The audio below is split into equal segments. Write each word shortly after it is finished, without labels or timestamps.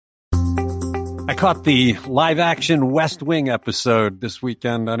I caught the live-action West Wing episode this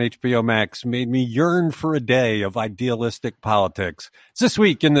weekend on HBO Max. Made me yearn for a day of idealistic politics. It's this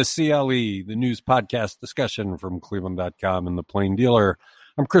week in the CLE, the news podcast discussion from Cleveland.com and The Plain Dealer.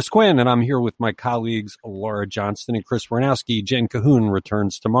 I'm Chris Quinn, and I'm here with my colleagues Laura Johnston and Chris Warnowski. Jen Cahoon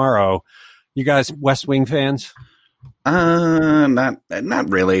returns tomorrow. You guys West Wing fans? Not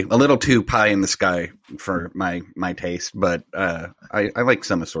really. A little too pie in the sky for my taste, but I like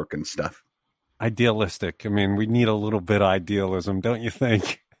some of Sorkin's stuff. Idealistic. I mean, we need a little bit of idealism, don't you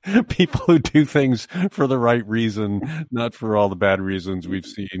think? People who do things for the right reason, not for all the bad reasons we've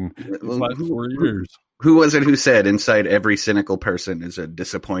seen the last 4 years. Who was it who said inside every cynical person is a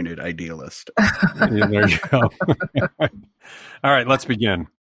disappointed idealist? Yeah, there you go. All right, let's begin.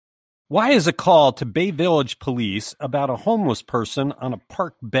 Why is a call to Bay Village police about a homeless person on a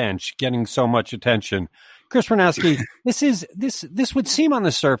park bench getting so much attention? Chris Warnowski, this would seem on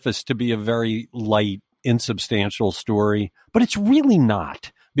the surface to be a very light, insubstantial story, but it's really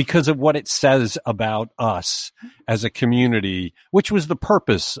not, because of what it says about us as a community, which was the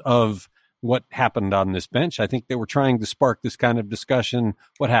purpose of what happened on this bench. I think they were trying to spark this kind of discussion.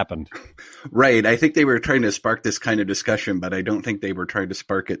 What happened? Right. I think they were trying to spark this kind of discussion, but I don't think they were trying to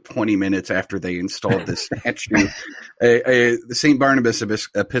spark it 20 minutes after they installed this statue. The St. Barnabas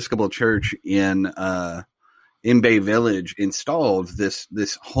Episcopal Church in Bay Village installed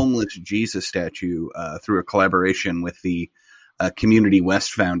this homeless Jesus statue through a collaboration with the Community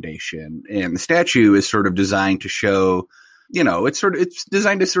West Foundation. And the statue is sort of designed to show, it's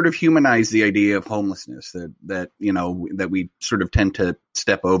designed to sort of humanize the idea of homelessness, that we sort of tend to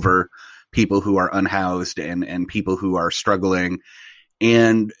step over people who are unhoused and people who are struggling.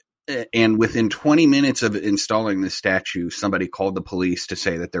 And within 20 minutes of installing this statue, somebody called the police to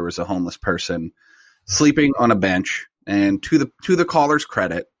say that there was a homeless person sleeping on a bench. And to the caller's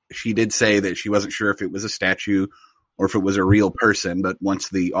credit, she did say that she wasn't sure if it was a statue or if it was a real person. But once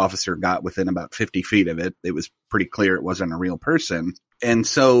the officer got within about 50 feet of it, it was pretty clear it wasn't a real person. And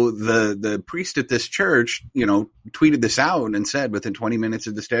so the priest at this church, tweeted this out and said, within 20 minutes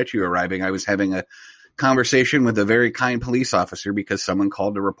of the statue arriving, I was having a conversation with a very kind police officer because someone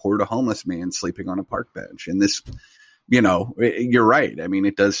called to report a homeless man sleeping on a park bench. And this, you're right. I mean,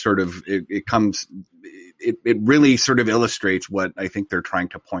 it does sort of, it really sort of illustrates what I think they're trying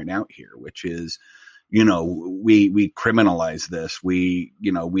to point out here, which is, we criminalize this. We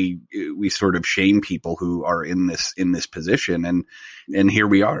sort of shame people who are in this position. And here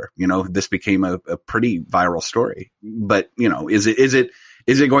we are, this became a pretty viral story, but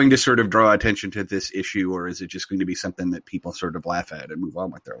is it going to sort of draw attention to this issue, or is it just going to be something that people sort of laugh at and move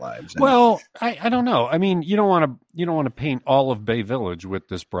on with their lives? Well, I don't know. I mean, you don't want to paint all of Bay Village with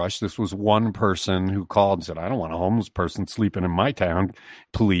this brush. This was one person who called and said, I don't want a homeless person sleeping in my town.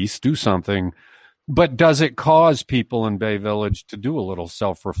 Police, do something. But does it cause people in Bay Village to do a little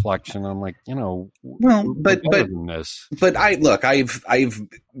self-reflection on, like, but I've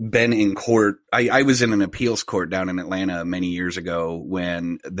been in court. I was in an appeals court down in Atlanta many years ago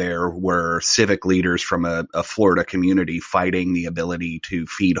when there were civic leaders from a Florida community fighting the ability to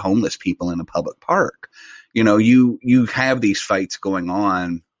feed homeless people in a public park. You have these fights going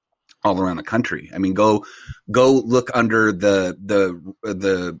on all around the country. I mean, go look under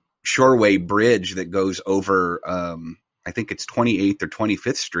the Shoreway Bridge that goes over, I think it's 28th or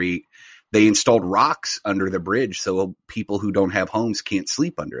 25th Street. They installed rocks under the bridge so people who don't have homes can't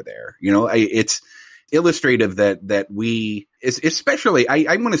sleep under there. It's illustrative that we, especially,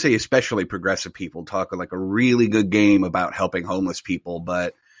 I want to say especially progressive people, talk like a really good game about helping homeless people.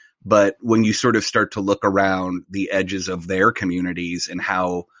 But when you sort of start to look around the edges of their communities and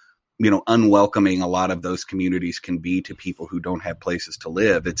how, unwelcoming a lot of those communities can be to people who don't have places to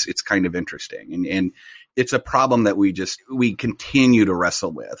live, it's kind of interesting. And it's a problem that we continue to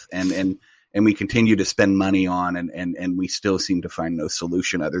wrestle with and we continue to spend money on, and we still seem to find no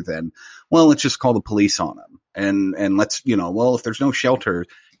solution other than, well, let's just call the police on them. And let's, if there's no shelter,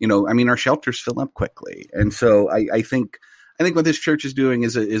 our shelters fill up quickly. And so I think what this church is doing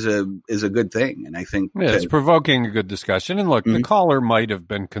is a good thing. And I think it's provoking a good discussion. And look, the caller might have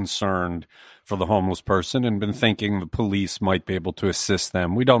been concerned for the homeless person and been thinking the police might be able to assist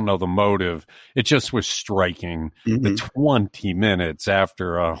them. We don't know the motive. It just was striking the 20 minutes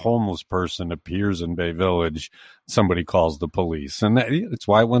after a homeless person appears in Bay Village, somebody calls the police. And that's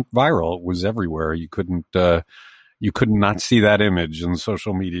why it went viral. It was everywhere. You could not see that image in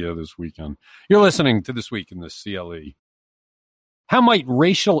social media this weekend. You're listening to This Week in the CLE. How might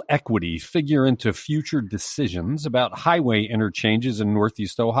racial equity figure into future decisions about highway interchanges in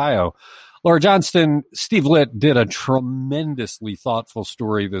Northeast Ohio? Laura Johnston, Steve Litt did a tremendously thoughtful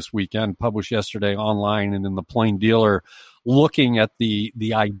story this weekend, published yesterday online and in the Plain Dealer, looking at the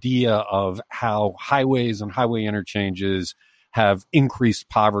idea of how highways and highway interchanges have increased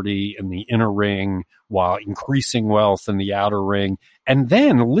poverty in the inner ring while increasing wealth in the outer ring, and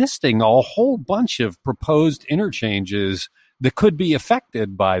then listing a whole bunch of proposed interchanges that could be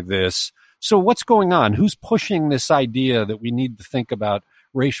affected by this. So what's going on? Who's pushing this idea that we need to think about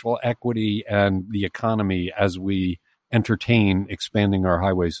racial equity and the economy as we entertain expanding our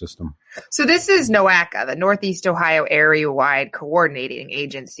highway system? So this is NOACA, the Northeast Ohio Area-Wide Coordinating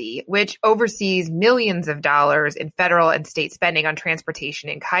Agency, which oversees millions of dollars in federal and state spending on transportation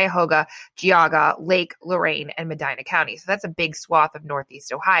in Cuyahoga, Geauga, Lake, Lorain, and Medina County. So that's a big swath of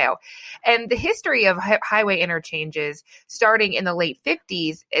Northeast Ohio. And the history of highway interchanges starting in the late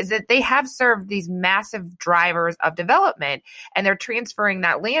 50s is that they have served these massive drivers of development, and they're transferring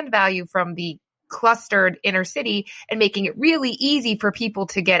that land value from the clustered inner city and making it really easy for people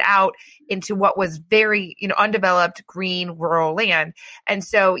to get out into what was very, undeveloped, green, rural land. And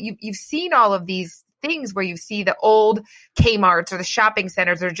so you've seen all of these things where you see the old Kmart's or the shopping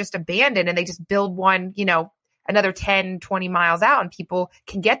centers are just abandoned, and they just build one, another 10, 20 miles out, and people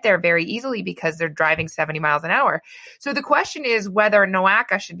can get there very easily because they're driving 70 miles an hour. So the question is whether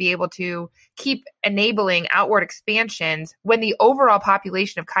NOACA should be able to keep enabling outward expansions when the overall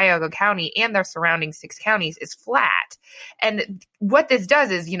population of Cuyahoga County and their surrounding 6 counties is flat. And what this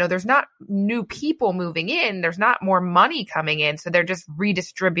does is, there's not new people moving in, there's not more money coming in, so they're just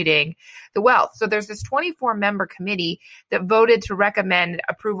redistributing the wealth. So there's this 24-member committee that voted to recommend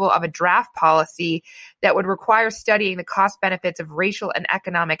approval of a draft policy that would require studying the cost benefits of racial and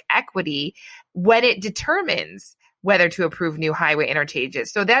economic equity when it determines whether to approve new highway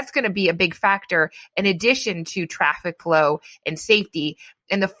interchanges. So that's going to be a big factor in addition to traffic flow and safety.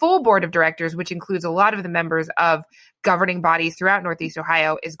 And the full board of directors, which includes a lot of the members of governing bodies throughout Northeast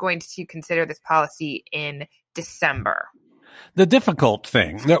Ohio, is going to consider this policy in December. The difficult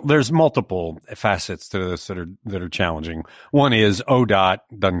thing, there's multiple facets to this that are challenging. One is ODOT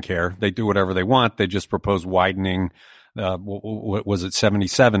doesn't care. They do whatever they want. They just propose widening what was it,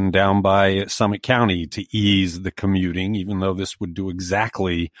 77 down by Summit County to ease the commuting, even though this would do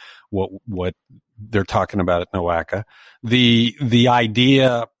exactly what they're talking about at NOACA. The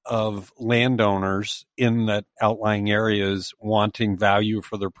idea of landowners in that outlying areas wanting value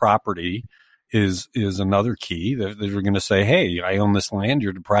for their property is another key. They're going to say, hey, I own this land,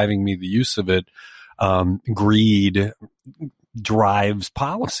 you're depriving me the use of it. Greed drives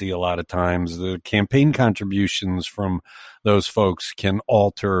policy a lot of times. The campaign contributions from those folks can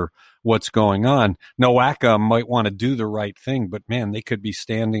alter what's going on. NOACA might want to do the right thing, but man, they could be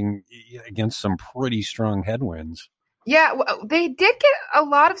standing against some pretty strong headwinds. Yeah, they did get a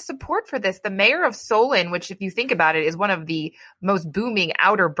lot of support for this. The mayor of Solon, which if you think about it is one of the most booming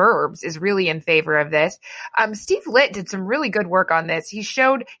outer burbs, is really in favor of this. Steve Litt did some really good work on this. He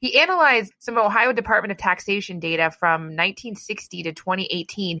analyzed some Ohio Department of Taxation data from 1960 to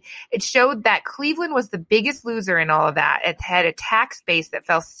 2018. It showed that Cleveland was the biggest loser in all of that. It had a tax base that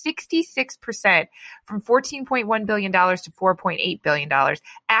fell 66% from $14.1 billion to $4.8 billion.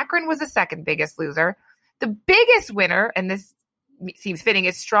 Akron was the second biggest loser. The biggest winner, and this seems fitting,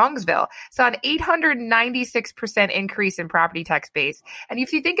 is Strongsville. Saw an 896% increase in property tax base. And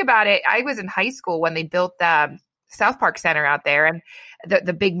if you think about it, I was in high school when they built the South Park Center out there and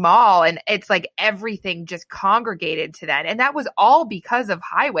the big mall, and it's like everything just congregated to that. And that was all because of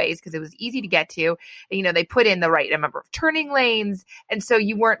highways, because it was easy to get to. They put in the right number of turning lanes. And so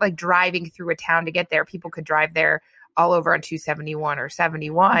you weren't like driving through a town to get there. People could drive there all over on 271 or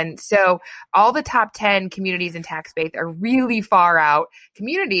 71. So all the top 10 communities in tax base are really far out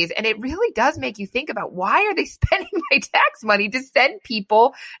communities. And it really does make you think about, why are they spending my tax money to send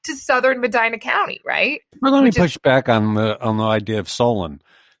people to southern Medina County, right? Well, let me push back on the idea of Solon.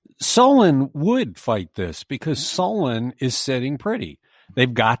 Solon would fight this because Solon is sitting pretty.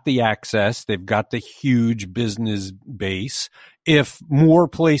 They've got the access. They've got the huge business base. If more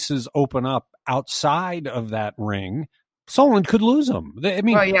places open up outside of that ring, Solon could lose them.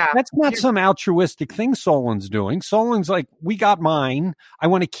 That's not some altruistic thing Solon's doing. Solon's like, we got mine. I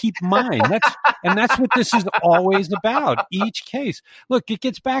want to keep mine. That's what this is always about. Each case. Look, it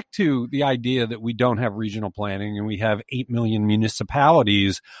gets back to the idea that we don't have regional planning and we have 8 million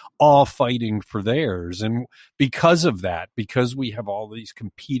municipalities all fighting for theirs. And because of that, because we have all these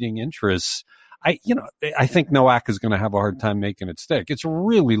competing interests, I think NOAC is going to have a hard time making it stick. It's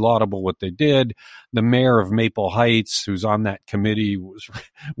really laudable what they did. The mayor of Maple Heights, who's on that committee,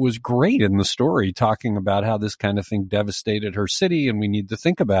 was great in the story, talking about how this kind of thing devastated her city and we need to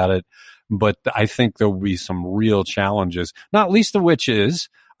think about it. But I think there will be some real challenges, not least of which is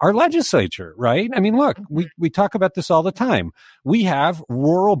our legislature, right? I mean, look, we talk about this all the time. We have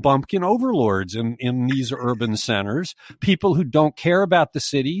rural bumpkin overlords in these urban centers, people who don't care about the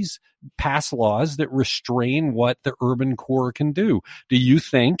cities, pass laws that restrain what the urban core can do. Do you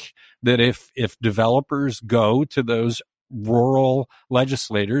think that if developers go to those rural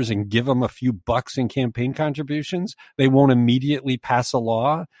legislators and give them a few bucks in campaign contributions, they won't immediately pass a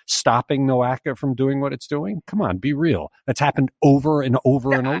law stopping NOACA from doing what it's doing? Come on, be real. That's happened over and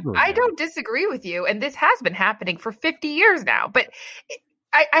over and over again. I don't disagree with you. And this has been happening for 50 years now. But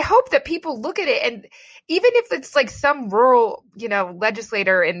I hope that people look at it, and even if it's like some rural,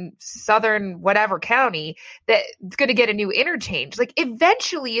 legislator in southern whatever county that's going to get a new interchange, like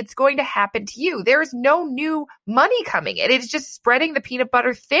eventually it's going to happen to you. There's no new money coming in. It's just spreading the peanut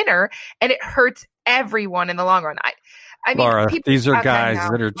butter thinner, and it hurts everyone in the long run. I mean, Laura, these are guys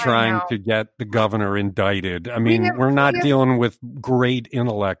that are trying to get the governor indicted. I mean, we're not dealing with great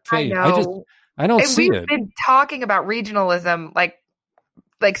intellect. Hey, I don't see it. We've been talking about regionalism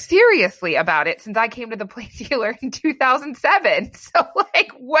like seriously about it since I came to the Plains Dealer in 2007. So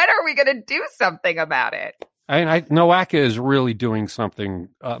when are we going to do something about it? NOACA is really doing something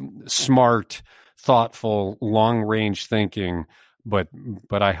smart, thoughtful, long-range thinking, but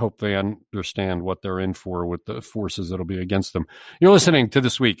I hope they understand what they're in for with the forces that'll be against them. You're listening to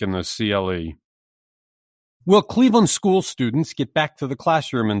This Week in the CLE. Will Cleveland school students get back to the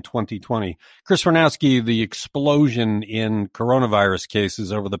classroom in 2020? Chris Warnowski, the explosion in coronavirus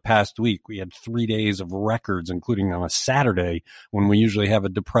cases over the past week. We had 3 days of records, including on a Saturday when we usually have a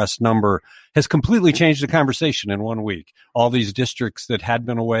depressed number, has completely changed the conversation in 1 week. All these districts that had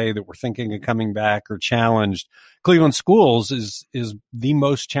been away, that were thinking of coming back, are challenged. Cleveland schools is the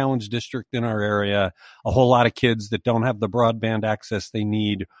most challenged district in our area. A whole lot of kids that don't have the broadband access they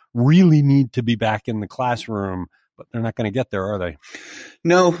need really need to be back in the classroom, but they're not going to get there, are they?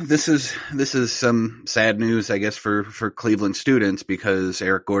 No, this is some sad news, I guess, for Cleveland students, because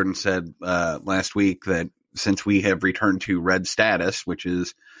Eric Gordon said last week that since we have returned to red status, which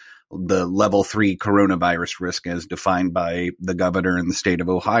is the level 3 coronavirus risk as defined by the governor in the state of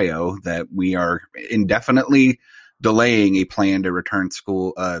Ohio, that we are indefinitely delaying a plan to return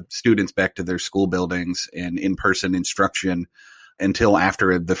students back to their school buildings and in-person instruction until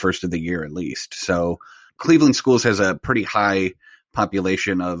after the first of the year at least. So Cleveland schools has a pretty high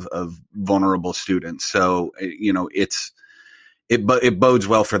population of vulnerable students. So, it bodes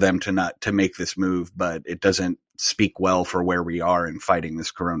well for them to make this move, but it doesn't speak well for where we are in fighting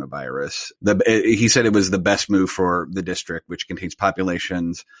this coronavirus. He said it was the best move for the district, which contains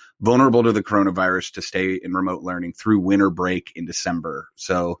populations vulnerable to the coronavirus, to stay in remote learning through winter break in December.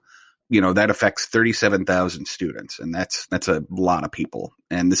 So, that affects 37,000 students, and that's a lot of people.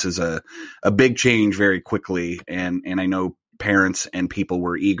 And this is a big change very quickly. And I know parents and people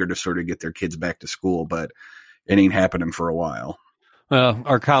were eager to sort of get their kids back to school, but it ain't happening for a while.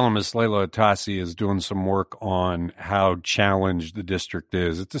 Our columnist Layla Atassi is doing some work on how challenged the district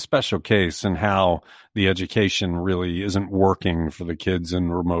is. It's a special case, and how the education really isn't working for the kids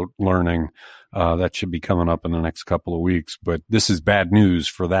in remote learning. That should be coming up in the next couple of weeks. But this is bad news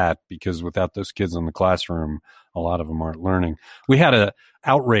for that, because without those kids in the classroom, a lot of them aren't learning. We had an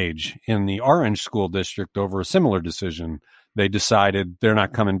outrage in the Orange School District over a similar decision. They decided they're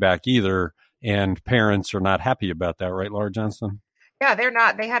not coming back either, and parents are not happy about that. Right, Laura Johnston? Yeah, they're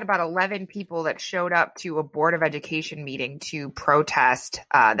not. They had about 11 people that showed up to a Board of Education meeting to protest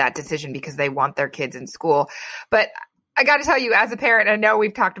that decision because they want their kids in school. But I got to tell you, as a parent, I know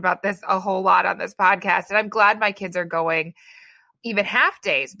we've talked about this a whole lot on this podcast, and I'm glad my kids are going even half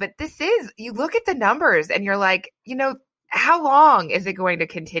days. But you look at the numbers and you're like, how long is it going to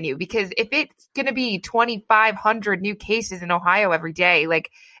continue? Because if it's going to be 2,500 new cases in Ohio every day,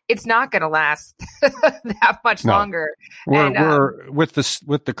 it's not going to last that much longer. We're with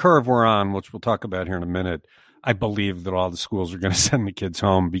the curve we're on, which we'll talk about here in a minute. I believe that all the schools are going to send the kids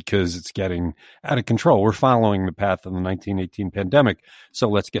home because it's getting out of control. We're following the path of the 1918 pandemic. So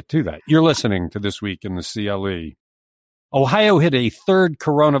let's get to that. You're listening to This Week in the CLE. Ohio hit a third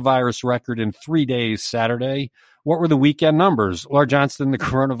coronavirus record in 3 days Saturday. What were the weekend numbers? Laura Johnston, the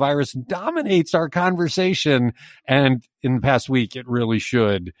coronavirus dominates our conversation. And in the past week, it really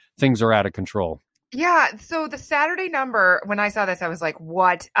should. Things are out of control. Yeah. So the Saturday number, when I saw this, I was like,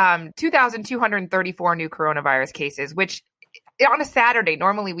 what? 2,234 new coronavirus cases, which on a Saturday.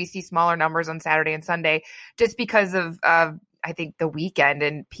 Normally we see smaller numbers on Saturday and Sunday just because of I think the weekend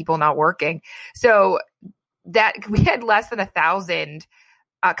and people not working. So that we had less than 1,000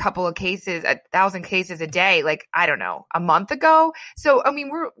 1,000 cases a day, like, I don't know, a month ago. So, I mean,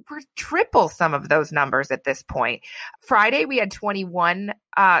 we're triple some of those numbers at this point. Friday, we had 21,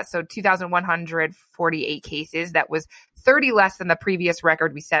 so 2,148 cases. That was 30 less than the previous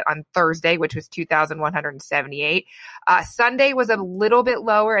record we set on Thursday, which was 2,178. Sunday was a little bit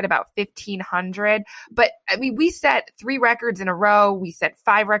lower at about 1,500. But I mean, we set 3 records in a row. We set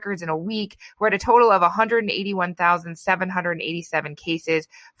 5 records in a week. We're at a total of 181,787 cases,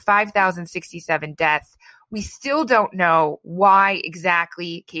 5,067 deaths. We still don't know why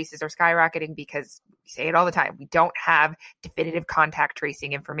exactly cases are skyrocketing because we say it all the time. We don't have definitive contact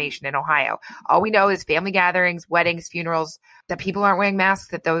tracing information in Ohio. All we know is family gatherings, weddings, funerals, that people aren't wearing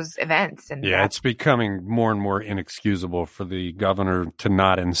masks at those events. And yeah, it's becoming more and more inexcusable for the governor to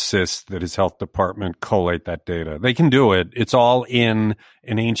not insist that his health department collate that data. They can do it. It's all in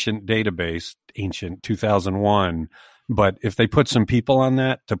an ancient database, ancient 2001. But if they put some people on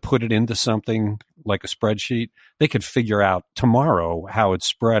that to put it into something like a spreadsheet, they could figure out tomorrow how it's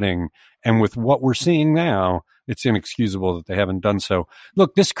spreading. And with what we're seeing now, it's inexcusable that they haven't done so.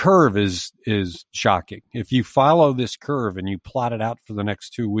 Look, this curve is shocking. If you follow this curve and you plot it out for the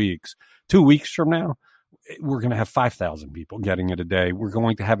next 2 weeks, 2 weeks from now, we're going to have 5,000 people getting it a day. We're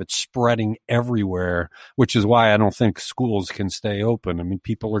going to have it spreading everywhere, which is why I don't think schools can stay open. I mean,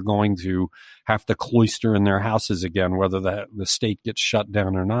 people are going to have to cloister in their houses again, whether the state gets shut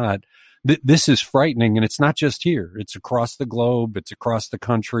down or not. This is frightening, and it's not just here. It's across the globe. It's across the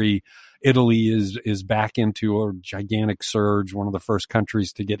country. Italy is back into a gigantic surge, one of the first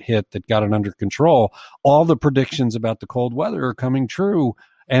countries to get hit that got it under control. All the predictions about the cold weather are coming true.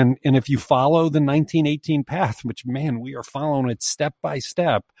 And if you follow the 1918 path, which, man, we are following it step by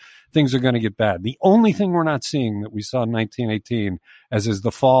step, things are going to get bad. The only thing we're not seeing that we saw in 1918, as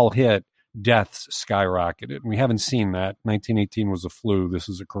the fall hit, deaths skyrocketed. And we haven't seen that. 1918 was a flu. This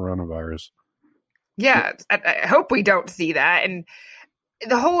is a coronavirus. Yeah, I hope we don't see that. And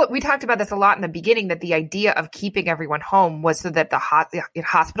we talked about this a lot in the beginning, that the idea of keeping everyone home was so that the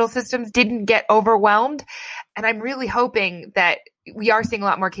hospital systems didn't get overwhelmed. And I'm really hoping that we are seeing a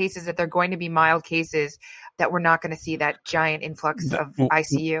lot more cases, that they're going to be mild cases, that we're not going to see that giant influx of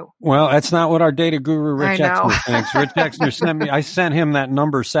ICU. Well, that's not what our data guru, Rich Exner, thinks. Rich Exner I sent him that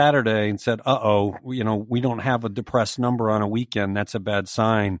number Saturday and said, we don't have a depressed number on a weekend. That's a bad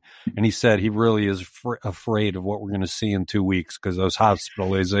sign. And he said he really is afraid of what we're going to see in 2 weeks, because those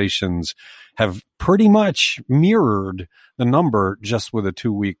hospitalizations have pretty much mirrored the number just with a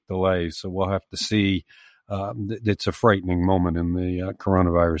 2-week delay. So we'll have to see. It's a frightening moment in the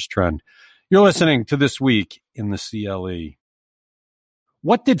coronavirus trend. You're listening to This Week in the CLE.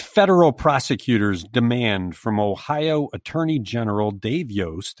 What did federal prosecutors demand from Ohio Attorney General Dave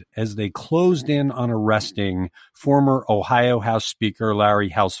Yost as they closed in on arresting former Ohio House Speaker Larry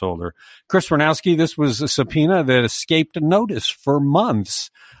Householder? Chris Ranowski, this was a subpoena that escaped notice for months,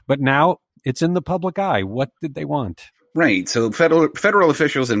 but now it's in the public eye. What did they want? Right. So federal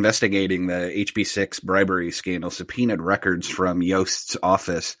officials investigating the HB6 bribery scandal subpoenaed records from Yost's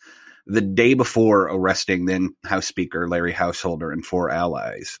office the day before arresting then House Speaker Larry Householder and 4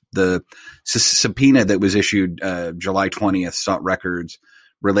 allies. The subpoena that was issued July 20th sought records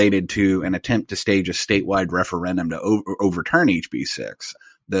related to an attempt to stage a statewide referendum to overturn HB6,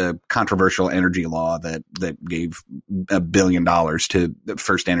 the controversial energy law that gave $1 billion to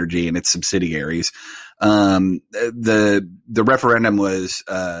First Energy and its subsidiaries. The referendum was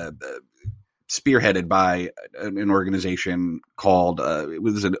spearheaded by an organization called it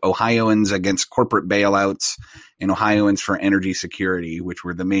was Ohioans Against Corporate Bailouts and Ohioans for Energy Security, which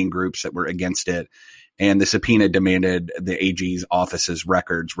were the main groups that were against it. And the subpoena demanded the AG's office's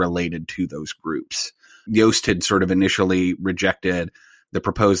records related to those groups. Yost had sort of initially rejected the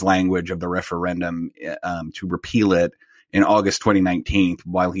proposed language of the referendum to repeal it in August 2019,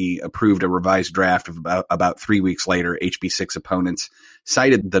 while he approved a revised draft of about 3 weeks later. HB6 opponents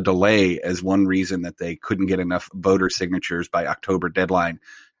cited the delay as one reason that they couldn't get enough voter signatures by October deadline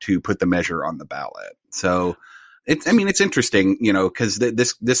to put the measure on the ballot. So it's interesting, because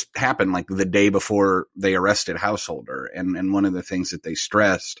this happened like the day before they arrested Householder. And one of the things that they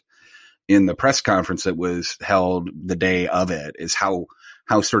stressed in the press conference that was held the day of it is how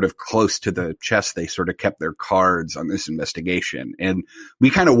sort of close to the chest they sort of kept their cards on this investigation. And we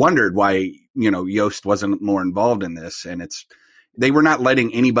kind of wondered why, Yost wasn't more involved in this. And they were not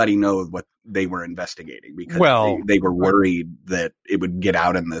letting anybody know what they were investigating because they were worried that it would get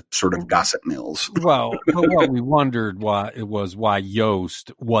out in the sort of gossip mills. Well, but what we wondered why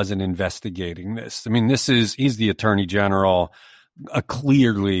Yost wasn't investigating this. I mean, he's the attorney general.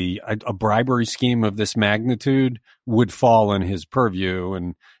 Clearly, a bribery scheme of this magnitude would fall in his purview.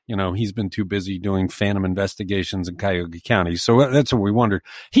 And, he's been too busy doing phantom investigations in Cuyahoga County. So that's what we wondered.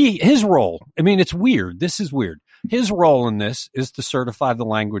 His role, I mean, it's weird. This is weird. His role in this is to certify the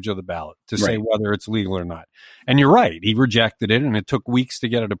language of the ballot, to say whether it's legal or not. And you're right. He rejected it, and it took weeks to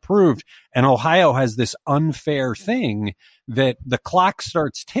get it approved. And Ohio has this unfair thing that the clock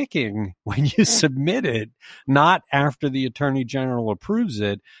starts ticking when you submit it, not after the attorney general approves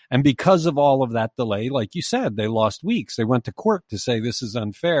it. And because of all of that delay, like you said, they lost weeks. They went to court to say this is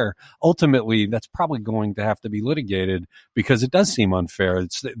unfair. Ultimately, that's probably going to have to be litigated because it does seem unfair.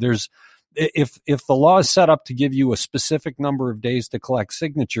 If the law is set up to give you a specific number of days to collect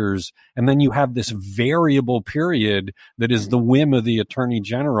signatures, and then you have this variable period that is the whim of the attorney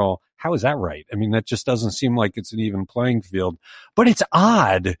general, how is that right? I mean, that just doesn't seem like it's an even playing field. But it's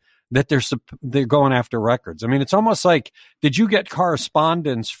odd that they're going after records. I mean, it's almost like, did you get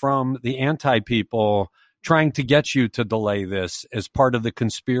correspondence from the anti-people trying to get you to delay this as part of the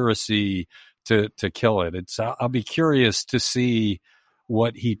conspiracy to kill it? I'll be curious to see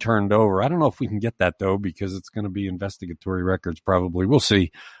what he turned over. I don't know if we can get that, though, because it's going to be investigatory records probably. We'll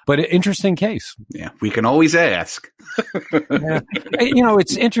see. But an interesting case. Yeah, we can always ask. Yeah.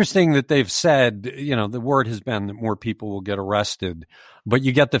 It's interesting that they've said, the word has been that more people will get arrested. But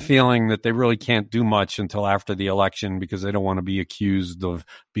you get the feeling that they really can't do much until after the election because they don't want to be accused of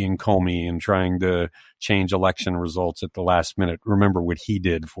being Comey and trying to change election results at the last minute. Remember what he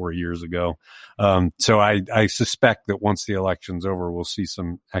did 4 years ago. So I suspect that once the election's over, we'll see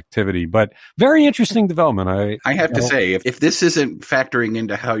some activity. But very interesting development. I have to say, if this isn't factoring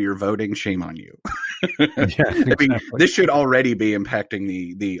into how you're voting, shame on you. Yeah, exactly. I mean, this should already be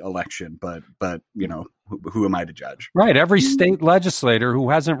impacting the election, but who am I to judge? Right. Every state legislator who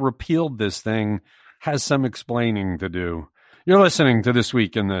hasn't repealed this thing has some explaining to do. You're listening to This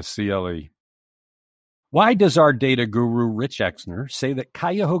Week in the CLE. Why does our data guru Rich Exner say that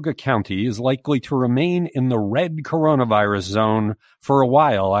Cuyahoga County is likely to remain in the red coronavirus zone for a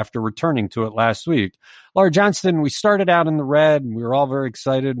while after returning to it last week? Laura Johnston, we started out in the red and we were all very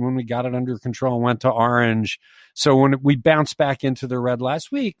excited when we got it under control and went to orange. So when we bounced back into the red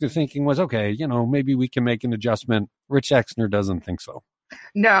last week, the thinking was, okay, maybe we can make an adjustment. Rich Exner doesn't think so.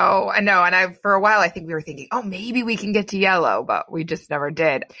 No. And for a while, I think we were thinking, maybe we can get to yellow, but we just never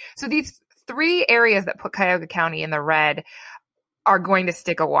did. So these 3 areas that put Cuyahoga County in the red are going to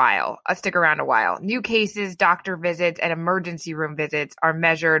stick around a while. New cases, doctor visits, and emergency room visits are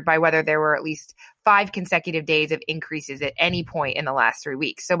measured by whether there were at least 5 consecutive days of increases at any point in the last 3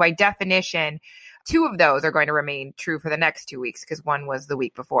 weeks. So by definition, 2 of those are going to remain true for the next 2 weeks because one was the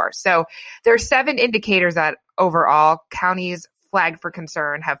week before. So there are 7 indicators that overall counties flagged for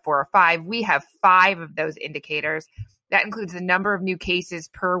concern have 4 or 5. We have 5 of those indicators. That includes the number of new cases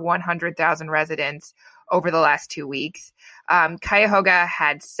per 100,000 residents over the last 2 weeks. Cuyahoga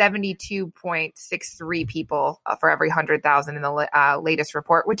had 72.63 people for every 100,000 in the latest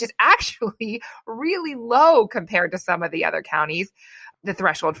report, which is actually really low compared to some of the other counties. The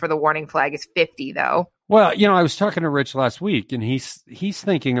threshold for the warning flag is 50, though. Well, I was talking to Rich last week, and he's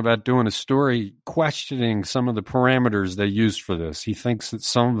thinking about doing a story questioning some of the parameters they used for this. He thinks that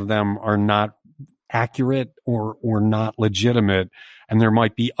some of them are not accurate or not legitimate, and there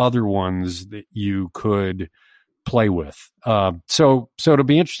might be other ones that you could play with. So it'll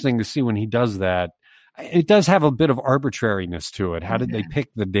be interesting to see when he does that. It does have a bit of arbitrariness to it. How did they pick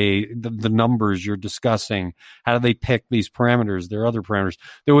the day, the numbers you're discussing? How did they pick these parameters? There are other parameters.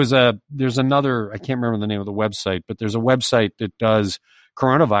 There's another, I can't remember the name of the website, but there's a website that does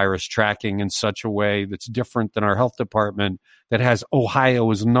coronavirus tracking in such a way that's different than our health department, that has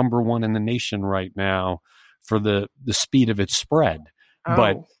Ohio as number 1 in the nation right now for the speed of its spread.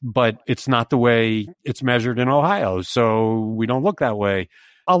 Oh. But it's not the way it's measured in Ohio. So we don't look that way.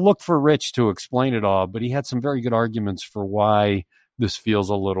 I'll look for Rich to explain it all, but he had some very good arguments for why this feels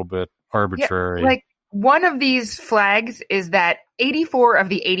a little bit arbitrary. Yeah, one of these flags is that 84 of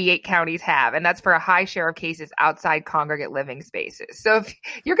the 88 counties have, and that's for a high share of cases outside congregate living spaces. So if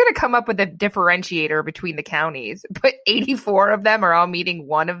you're going to come up with a differentiator between the counties, but 84 of them are all meeting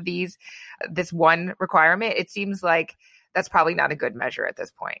one of this one requirement, it seems like that's probably not a good measure at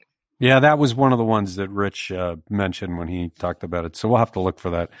this point. Yeah, that was one of the ones that Rich mentioned when he talked about it. So we'll have to look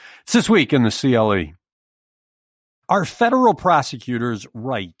for that. It's This Week in the CLE. Are federal prosecutors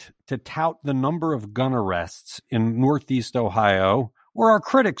right to tout the number of gun arrests in Northeast Ohio, or are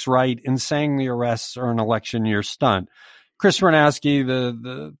critics right in saying the arrests are an election year stunt? Chris Ranowski,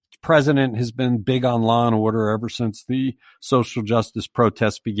 the president, has been big on law and order ever since the social justice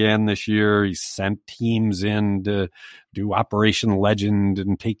protests began this year. He's sent teams in to do Operation Legend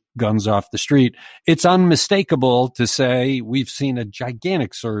and take guns off the street. It's unmistakable to say we've seen a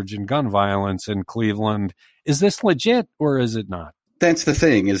gigantic surge in gun violence in Cleveland. Is this legit or is it not? That's the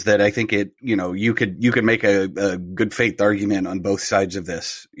thing, is that I think you could make a good faith argument on both sides of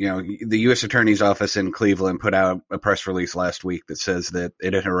this. The U.S. Attorney's Office in Cleveland put out a press release last week that says that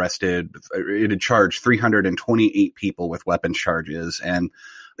it had charged 328 people with weapons charges, and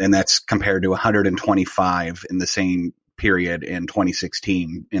that's compared to 125 in the same period in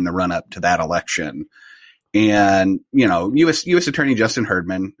 2016 in the run up to that election. And, U.S. Attorney Justin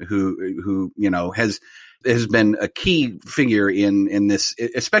Herdman, who has been a key figure in this,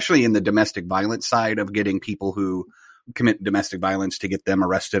 especially in the domestic violence side of getting people who commit domestic violence to get them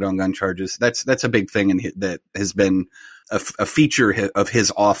arrested on gun charges. That's a big thing, and that has been a feature of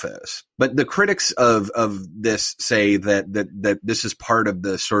his office. But the critics of this say that this is part of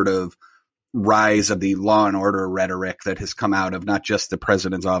the sort of rise of the law and order rhetoric that has come out of not just the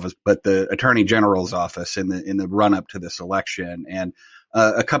president's office, but the attorney general's office in the run up to this election. And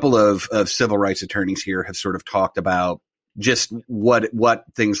a couple of civil rights attorneys here have sort of talked about just what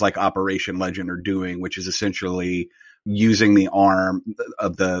things like Operation Legend are doing, which is essentially using the arm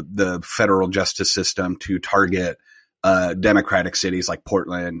of the federal justice system to target democratic cities like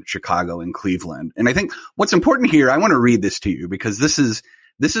Portland, Chicago, and Cleveland. And I think what's important here, I want to read this to you because this is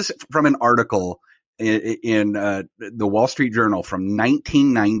from an article in the Wall Street Journal from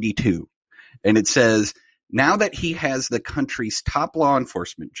 1992. And it says, now that he has the country's top law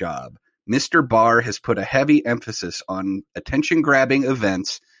enforcement job, Mr. Barr has put a heavy emphasis on attention-grabbing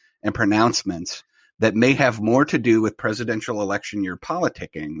events and pronouncements that may have more to do with presidential election year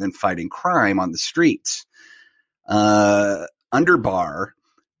politicking than fighting crime on the streets. Under Barr,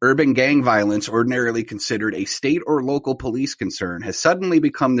 urban gang violence, ordinarily considered a state or local police concern, has suddenly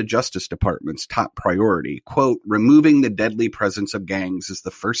become the Justice Department's top priority. Quote, removing the deadly presence of gangs is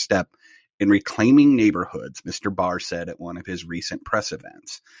the first step in reclaiming neighborhoods, Mr. Barr said at one of his recent press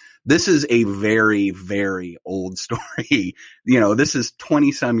events. This is a very, very old story. This is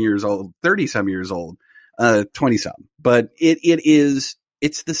 20-some years old, 30-some years old, 20-some. But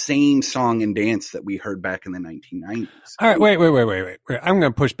it's the same song and dance that we heard back in the 1990s. All right, wait. I'm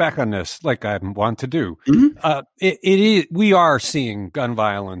going to push back on this like I want to do. Mm-hmm. We are seeing gun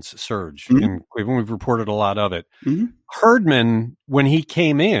violence surge in Cleveland. We've reported a lot of it. Mm-hmm. Herdman, when he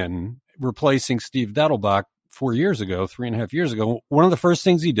came in, replacing Steve Dettelbach 3.5 years ago, one of the first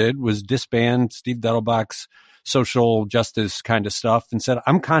things he did was disband Steve Dettelbach's social justice kind of stuff and said,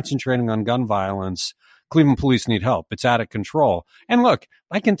 I'm concentrating on gun violence. Cleveland police need help. It's out of control. And look,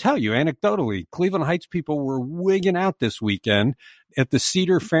 I can tell you anecdotally, Cleveland Heights people were wigging out this weekend at the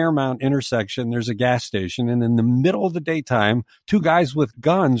Cedar Fairmount intersection. There's a gas station. And in the middle of the daytime, two guys with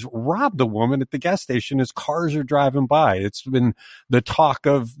guns robbed a woman at the gas station as cars are driving by. It's been the talk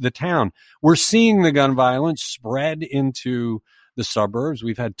of the town. We're seeing the gun violence spread into the suburbs.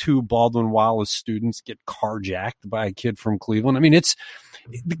 We've had 2 Baldwin Wallace students get carjacked by a kid from Cleveland. I mean,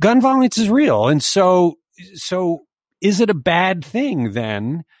 the gun violence is real. And so is it a bad thing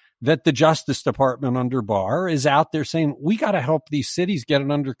then that the Justice Department under Barr is out there saying, we got to help these cities get it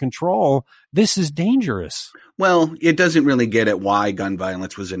under control? This is dangerous. Well, it doesn't really get at why gun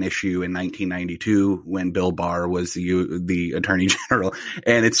violence was an issue in 1992 when Bill Barr was the Attorney General.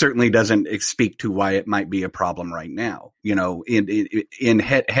 And it certainly doesn't speak to why it might be a problem right now. Heading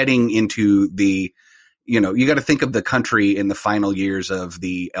into the, you got to think of the country in the final years of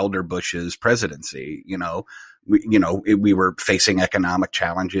the elder Bush's presidency. We were facing economic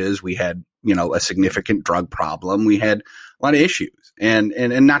challenges. We had, a significant drug problem. We had a lot of issues, and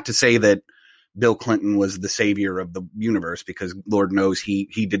not to say that Bill Clinton was the savior of the universe, because Lord knows he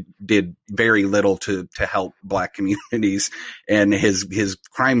did very little to help black communities, and his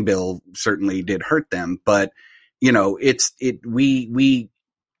crime bill certainly did hurt them. But,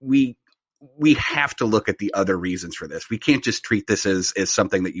 we have to look at the other reasons for this. We can't just treat this as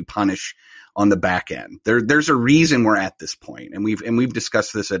something that you punish on the back end. There's a reason we're at this point, and we've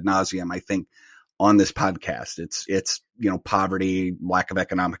discussed this ad nauseum, I think, on this podcast. It's poverty, lack of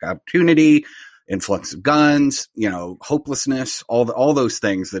economic opportunity, influx of guns, hopelessness, all those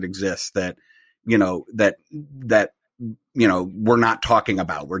things that exist that we're not talking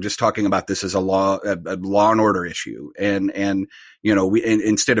about. We're just talking about this as a law and order issue. And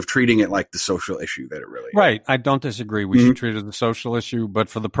instead of treating it like the social issue that it really is. Right. I don't disagree. We should treat it as a social issue. But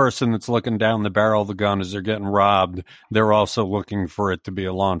for the person that's looking down the barrel of the gun as they're getting robbed, they're also looking for it to be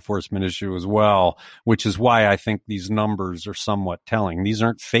a law enforcement issue as well, which is why I think these numbers are somewhat telling. These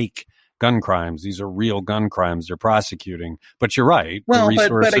aren't fake gun crimes. These are real gun crimes they're prosecuting. But you're right. Well, the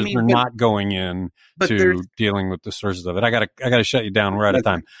resources but are not going in to dealing with the sources of it. I gotta shut you down. We're out of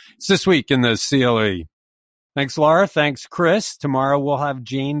time. It's This Week in the CLE. Thanks, Laura. Thanks, Chris. Tomorrow we'll have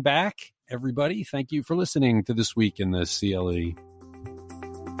Jane back. Everybody, thank you for listening to This Week in the CLE.